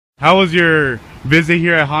How was your visit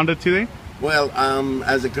here at Honda today? Well,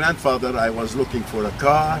 as a grandfather, I was looking for a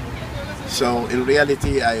car. So in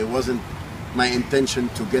reality, I wasn't my intention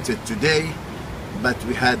to get it today, but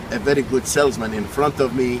we had a very good salesman in front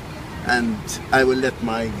of me, and I will let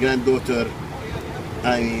my granddaughter,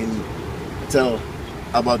 tell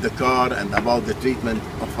about the car and about the treatment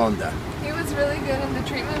of Honda. He was really good and the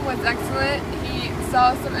treatment was excellent. He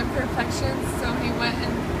saw some imperfections, so he went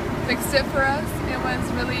and fixed it for us. It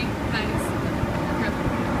was really nice.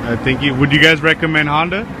 Thank you. Would you guys recommend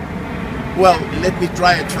Honda? Well, let me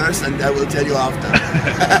try it first and I will tell you after.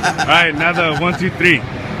 All right, now the 1, 2, 3.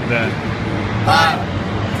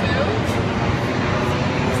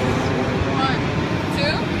 One,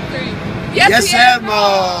 two, three. Yes, sir,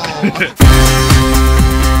 Mo!